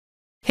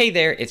Hey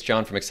there, it's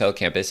John from Excel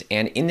Campus,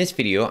 and in this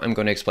video I'm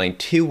going to explain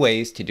two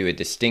ways to do a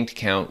distinct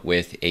count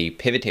with a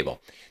pivot table.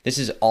 This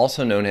is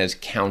also known as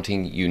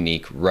counting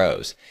unique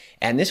rows.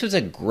 And this was a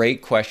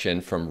great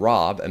question from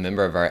Rob, a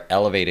member of our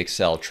Elevate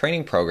Excel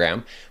training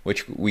program,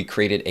 which we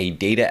created a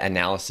data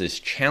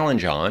analysis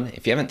challenge on.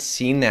 If you haven't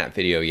seen that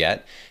video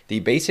yet, the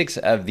basics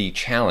of the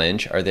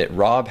challenge are that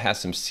Rob has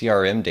some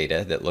CRM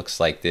data that looks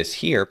like this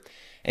here,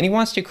 and he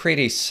wants to create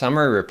a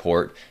summary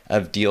report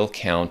of deal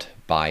count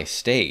by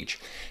stage.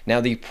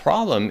 Now the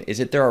problem is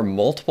that there are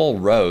multiple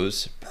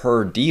rows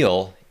per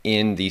deal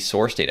in the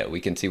source data. We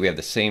can see we have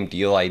the same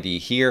deal ID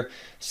here,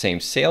 same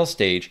sales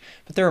stage,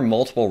 but there are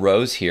multiple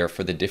rows here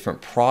for the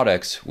different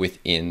products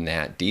within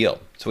that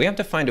deal. So we have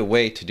to find a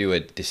way to do a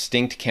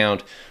distinct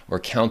count or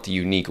count the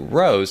unique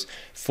rows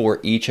for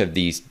each of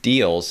these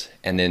deals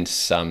and then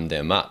sum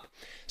them up.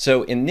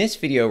 So in this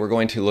video, we're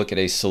going to look at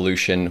a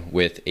solution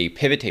with a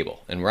pivot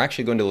table, and we're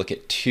actually going to look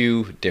at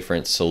two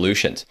different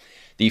solutions.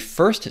 The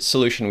first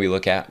solution we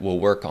look at will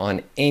work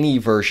on any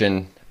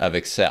version of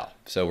Excel.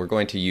 So we're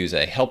going to use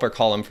a helper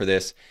column for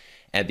this.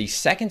 And the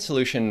second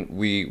solution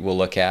we will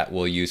look at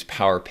will use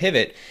Power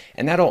Pivot,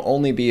 and that'll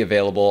only be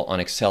available on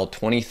Excel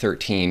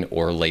 2013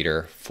 or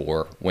later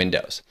for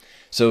Windows.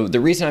 So the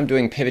reason I'm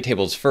doing pivot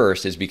tables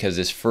first is because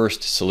this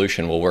first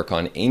solution will work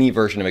on any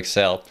version of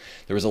Excel.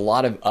 There was a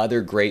lot of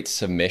other great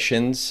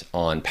submissions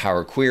on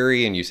Power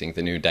Query and using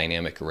the new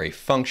dynamic array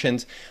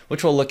functions,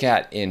 which we'll look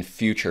at in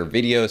future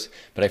videos.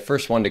 But I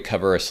first wanted to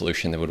cover a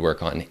solution that would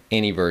work on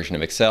any version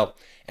of Excel.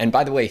 And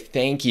by the way,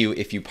 thank you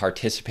if you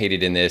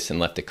participated in this and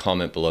left a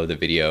comment below the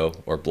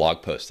video or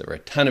blog post. There were a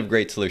ton of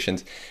great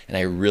solutions, and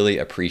I really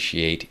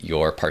appreciate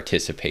your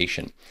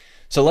participation.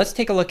 So let's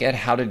take a look at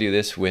how to do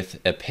this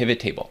with a pivot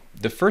table.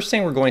 The first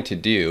thing we're going to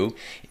do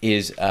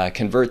is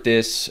convert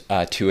this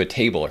to a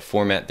table or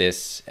format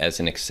this as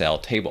an Excel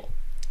table.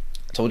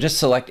 So we'll just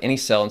select any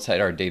cell inside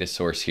our data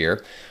source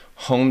here,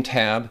 Home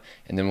tab,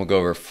 and then we'll go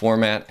over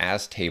Format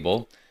as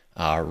Table,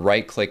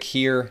 right click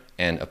here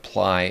and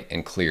Apply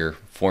and Clear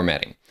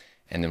Formatting.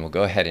 And then we'll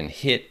go ahead and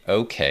hit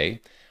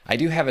OK. I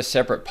do have a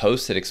separate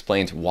post that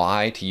explains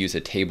why to use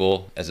a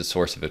table as a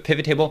source of a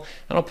pivot table,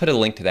 and I'll put a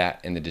link to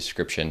that in the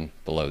description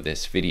below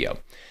this video.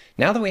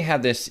 Now that we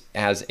have this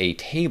as a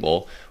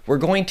table, we're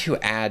going to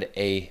add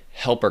a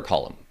helper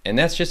column, and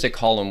that's just a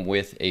column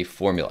with a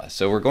formula.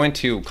 So we're going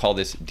to call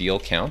this deal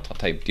count. I'll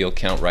type deal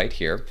count right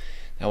here.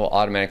 That will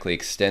automatically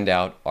extend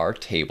out our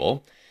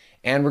table,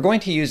 and we're going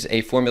to use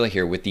a formula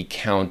here with the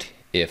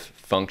COUNTIF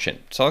function.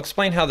 So I'll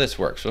explain how this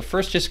works. So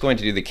first, just going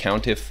to do the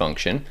COUNTIF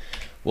function.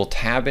 We'll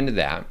tab into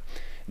that.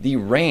 The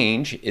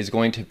range is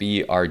going to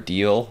be our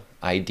deal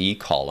ID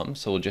column,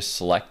 so we'll just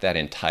select that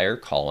entire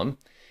column.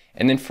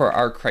 And then for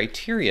our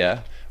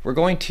criteria, we're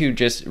going to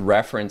just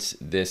reference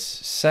this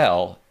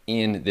cell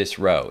in this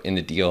row, in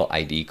the deal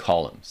ID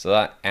column. So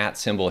that @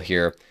 symbol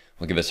here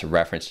will give us a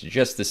reference to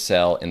just the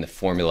cell in the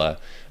formula,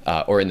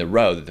 or in the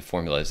row that the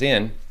formula is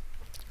in.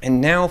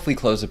 And now if we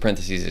close the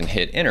parentheses and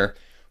hit enter,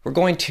 we're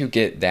going to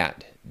get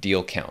that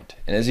deal count.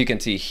 And as you can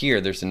see here,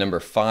 there's the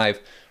number 5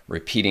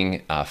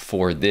 repeating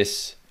for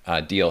this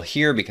deal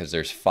here because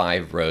there's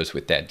 5 rows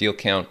with that deal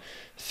count,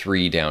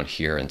 3 down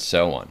here, and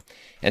so on.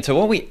 And so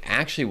what we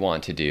actually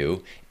want to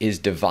do is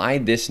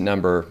divide this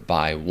number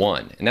by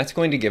 1, and that's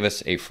going to give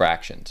us a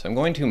fraction. So I'm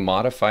going to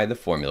modify the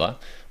formula.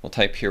 We'll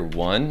type here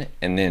 1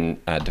 and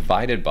then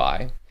divided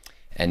by,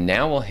 and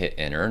now we'll hit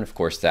enter, and of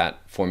course that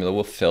formula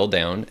will fill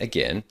down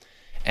again.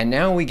 And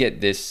now we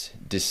get this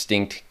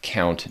distinct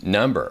count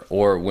number,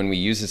 or when we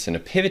use this in a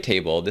pivot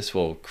table, this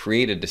will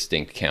create a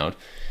distinct count,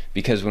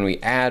 because when we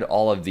add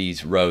all of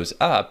these rows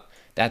up,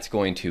 that's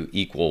going to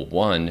equal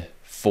 1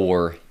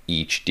 for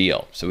each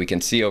deal. So we can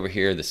see over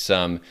here the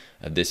sum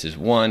of this is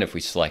 1. If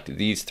we select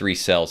these 3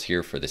 cells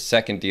here for the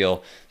second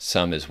deal,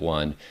 sum is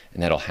 1,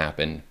 and that'll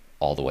happen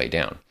all the way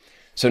down.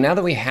 So now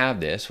that we have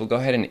this, we'll go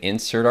ahead and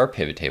insert our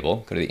pivot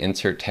table. Go to the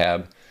Insert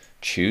tab,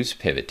 choose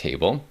Pivot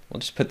Table.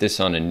 We'll just put this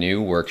on a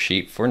new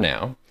worksheet for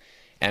now,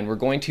 and we're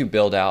going to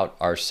build out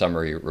our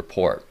summary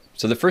report.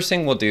 So the first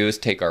thing we'll do is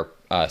take our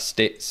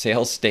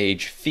sales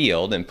stage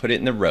field and put it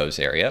in the rows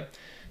area.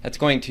 That's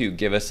going to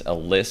give us a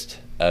list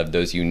of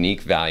those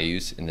unique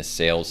values in the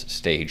sales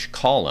stage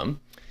column.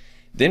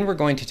 Then we're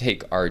going to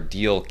take our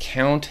deal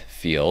count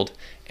field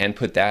and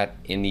put that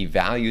in the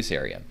values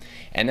area.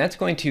 And that's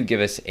going to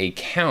give us a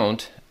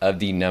count of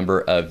the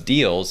number of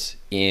deals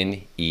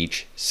in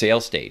each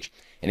sales stage.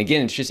 And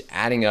again, it's just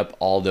adding up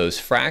all those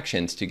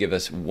fractions to give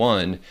us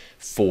 1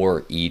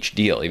 for each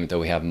deal, even though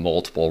we have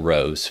multiple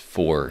rows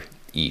for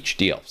each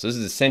deal. So this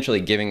is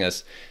essentially giving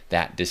us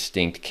that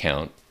distinct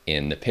count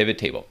in the pivot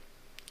table.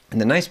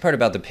 And the nice part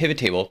about the pivot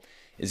table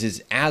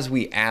is as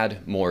we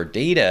add more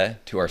data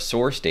to our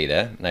source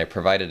data, and I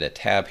provided a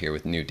tab here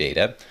with new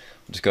data,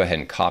 I'll just go ahead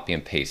and copy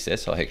and paste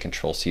this. I'll hit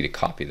Control C to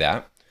copy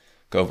that.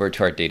 Go over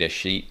to our data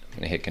sheet. I'm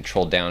going to hit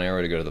Control down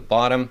arrow to go to the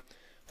bottom.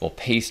 We'll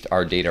paste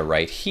our data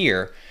right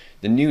here.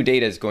 The new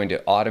data is going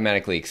to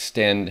automatically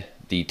extend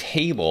the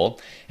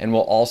table, and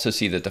we'll also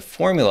see that the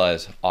formula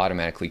is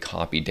automatically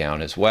copied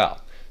down as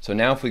well. So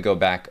now if we go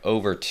back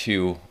over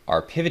to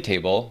our pivot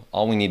table,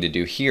 all we need to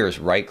do here is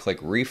right-click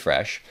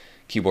refresh,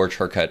 keyboard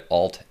shortcut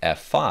Alt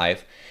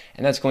F5,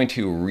 and that's going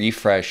to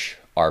refresh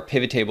our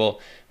pivot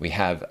table. We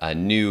have a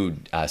new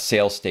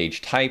sales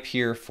stage type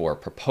here for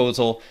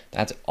proposal.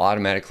 That's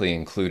automatically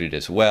included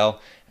as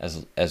well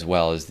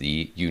as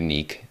the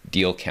unique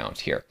deal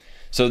count here.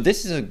 So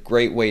this is a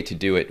great way to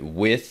do it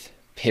with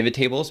pivot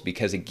tables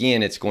because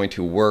again, it's going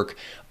to work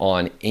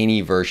on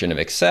any version of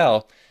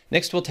Excel.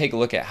 Next, we'll take a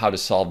look at how to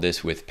solve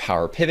this with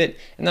Power Pivot,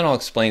 and then I'll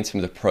explain some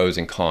of the pros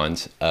and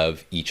cons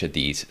of each of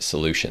these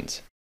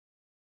solutions.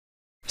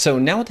 So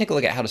now we'll take a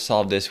look at how to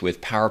solve this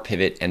with Power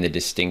Pivot and the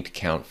distinct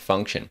count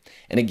function.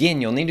 And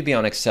again, you'll need to be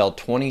on Excel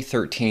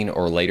 2013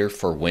 or later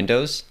for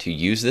Windows to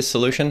use this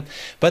solution,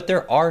 but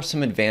there are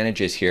some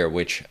advantages here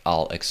which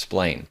I'll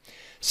explain.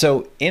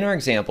 So in our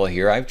example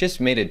here, I've just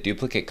made a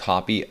duplicate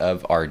copy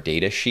of our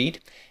data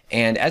sheet.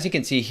 And as you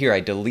can see here,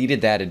 I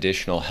deleted that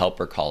additional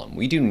helper column.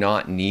 We do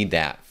not need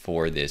that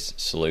for this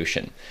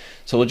solution.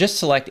 So we'll just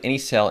select any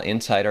cell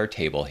inside our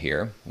table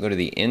here, go to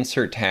the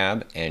Insert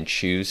tab and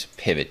choose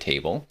Pivot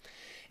Table.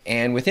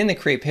 And within the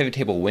Create Pivot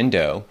Table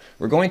window,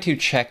 we're going to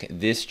check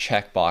this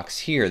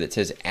checkbox here that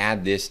says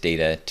Add this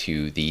data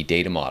to the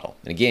data model.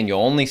 And again, you'll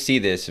only see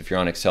this if you're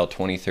on Excel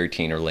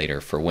 2013 or later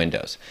for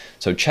Windows.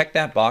 So check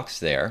that box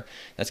there.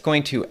 That's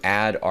going to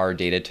add our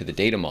data to the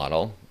data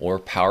model, or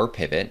Power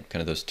Pivot.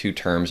 Kind of those two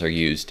terms are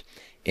used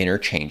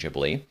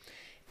interchangeably.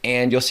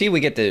 And you'll see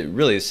we get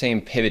really the same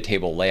pivot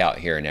table layout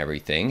here and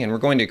everything. And we're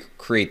going to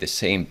create the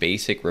same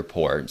basic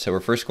report. So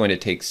we're first going to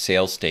take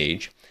sales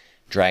stage,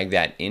 drag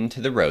that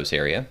into the rows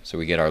area, so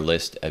we get our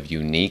list of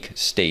unique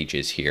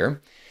stages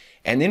here.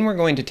 And then we're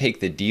going to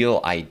take the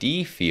deal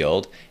ID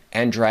field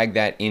and drag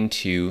that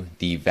into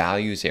the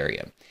values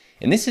area.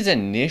 And this is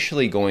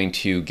initially going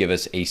to give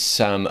us a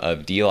sum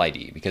of deal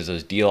ID because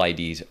those deal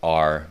IDs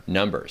are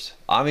numbers.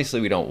 Obviously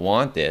we don't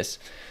want this,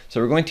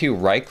 so we're going to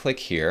right-click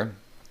here,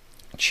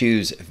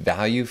 choose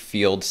Value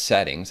Field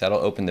Settings. That'll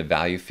open the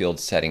Value Field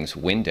Settings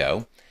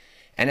window.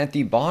 And at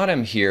the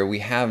bottom here, we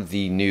have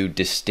the new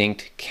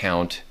distinct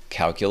count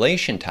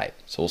calculation type.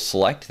 So we'll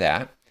select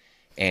that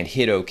and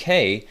hit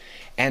OK,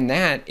 and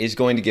that is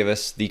going to give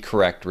us the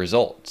correct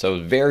result. So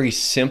a very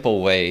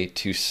simple way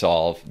to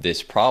solve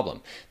this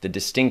problem. The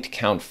distinct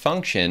count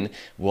function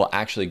will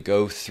actually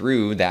go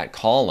through that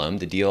column,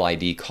 the deal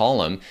ID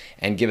column,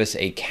 and give us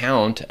a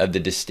count of the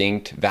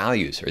distinct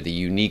values or the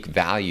unique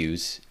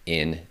values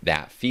in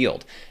that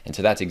field. And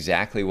so that's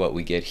exactly what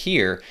we get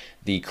here,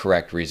 the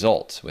correct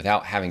results,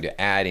 without having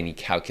to add any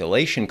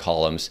calculation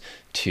columns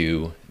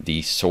to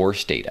the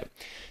source data.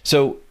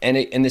 So,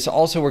 and this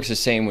also works the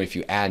same if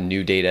you add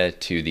new data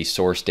to the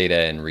source data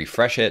and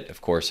refresh it.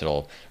 Of course,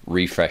 it'll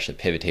refresh the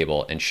pivot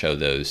table and show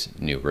those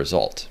new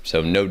results.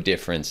 So no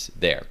difference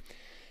there.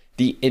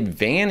 The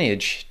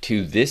advantage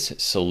to this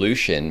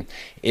solution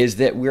is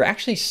that we're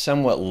actually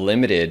somewhat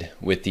limited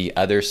with the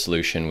other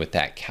solution with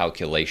that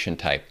calculation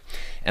type.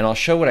 And I'll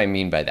show what I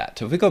mean by that.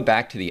 So if we go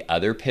back to the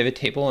other pivot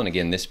table, and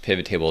again, this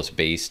pivot table is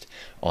based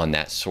on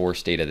that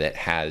source data that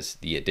has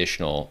the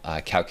additional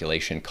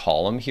calculation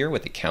column here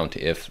with the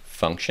COUNTIF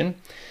function.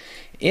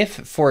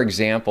 If, for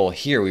example,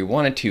 here we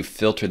wanted to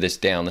filter this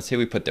down, let's say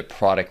we put the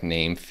product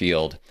name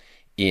field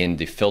in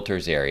the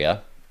filters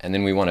area, and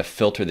then we want to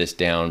filter this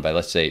down by,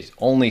 let's say,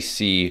 only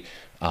see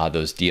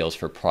those deals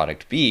for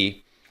product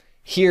B.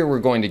 Here we're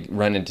going to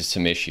run into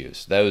some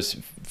issues. Those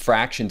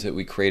fractions that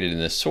we created in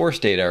the source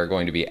data are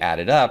going to be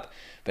added up,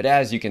 but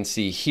as you can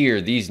see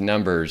here, these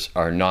numbers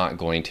are not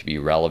going to be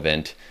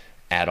relevant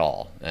at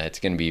all.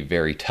 It's going to be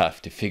very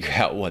tough to figure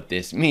out what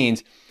this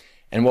means.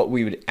 And what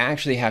we would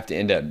actually have to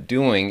end up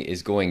doing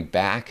is going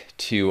back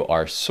to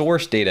our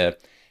source data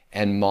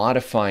and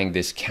modifying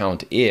this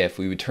COUNTIF.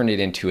 We would turn it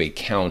into a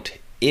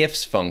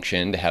COUNTIFs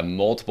function to have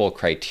multiple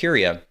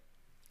criteria,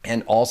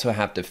 and also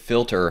have to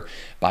filter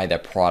by the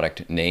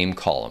product name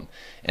column.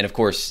 And of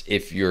course,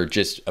 if you're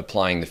just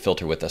applying the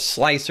filter with a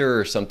slicer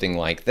or something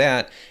like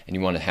that, and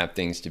you want to have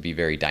things to be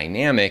very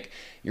dynamic,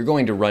 you're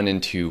going to run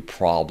into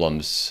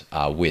problems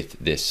with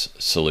this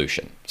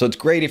solution. So it's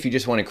great if you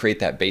just want to create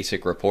that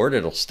basic report,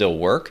 it'll still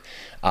work.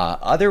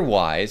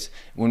 Otherwise,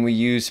 when we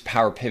use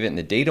Power Pivot in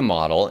the data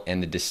model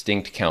and the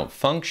distinct count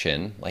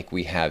function, like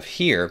we have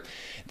here,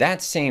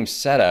 that same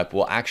setup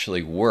will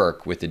actually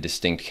work with the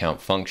distinct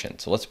count function.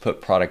 So let's put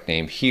product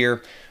name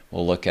here.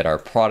 We'll look at our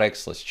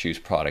products. Let's choose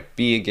product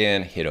B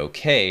again, hit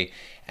OK.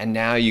 And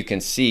now you can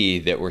see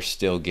that we're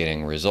still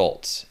getting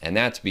results. And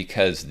that's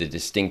because the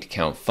distinct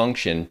count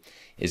function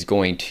is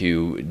going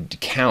to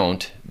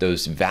count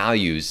those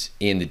values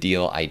in the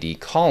deal ID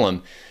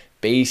column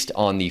based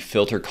on the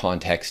filter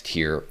context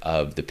here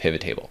of the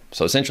pivot table.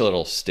 So essentially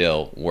it'll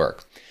still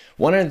work.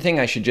 One other thing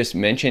I should just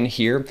mention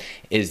here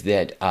is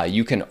that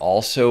you can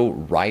also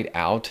write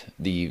out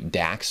the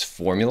DAX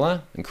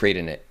formula and create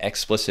an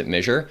explicit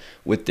measure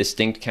with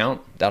distinct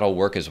count. That'll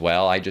work as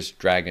well. I just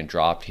drag and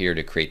drop here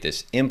to create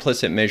this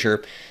implicit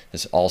measure.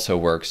 This also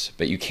works,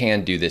 but you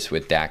can do this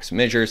with DAX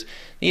measures.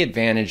 The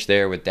advantage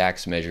there with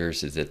DAX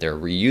measures is that they're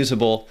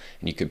reusable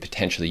and you could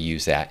potentially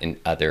use that in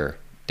other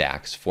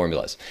DAX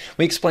formulas.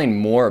 We explain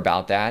more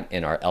about that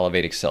in our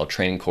Elevate Excel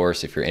training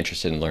course if you're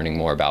interested in learning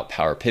more about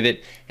Power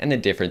Pivot and the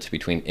difference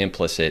between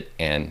implicit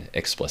and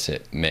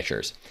explicit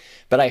measures.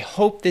 But I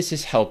hope this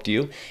has helped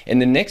you. In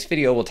the next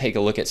video, we'll take a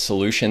look at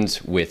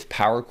solutions with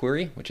Power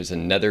Query, which is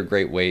another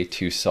great way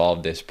to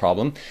solve this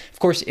problem. Of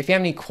course, if you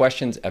have any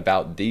questions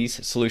about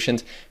these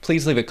solutions,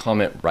 please leave a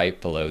comment right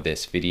below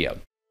this video.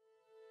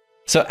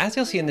 So as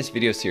you'll see in this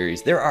video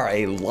series, there are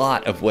a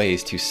lot of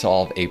ways to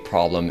solve a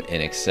problem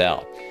in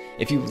Excel.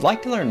 If you'd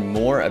like to learn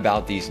more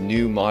about these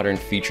new modern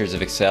features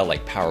of Excel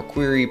like Power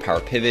Query, Power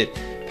Pivot,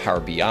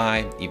 Power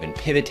BI, even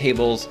pivot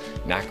tables,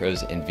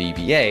 macros, and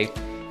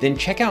VBA, then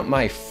check out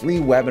my free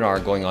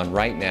webinar going on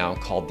right now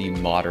called the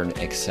Modern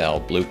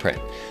Excel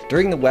Blueprint.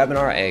 During the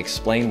webinar, I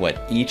explain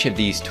what each of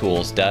these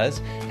tools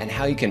does and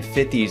how you can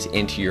fit these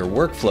into your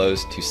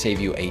workflows to save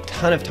you a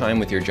ton of time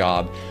with your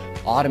job,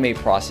 automate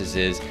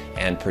processes,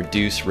 and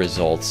produce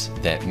results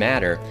that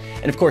matter.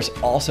 And of course,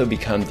 also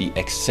become the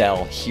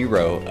Excel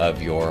hero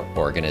of your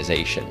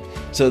organization.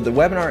 So the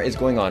webinar is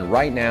going on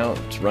right now.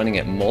 It's running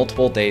at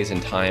multiple days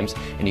and times,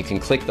 and you can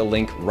click the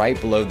link right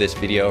below this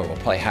video. We'll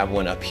probably have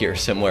one up here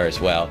somewhere as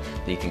well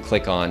that you can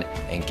click on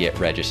and get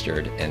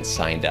registered and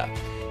signed up.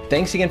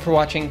 Thanks again for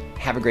watching.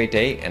 Have a great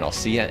day, and I'll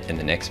see you in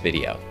the next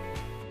video.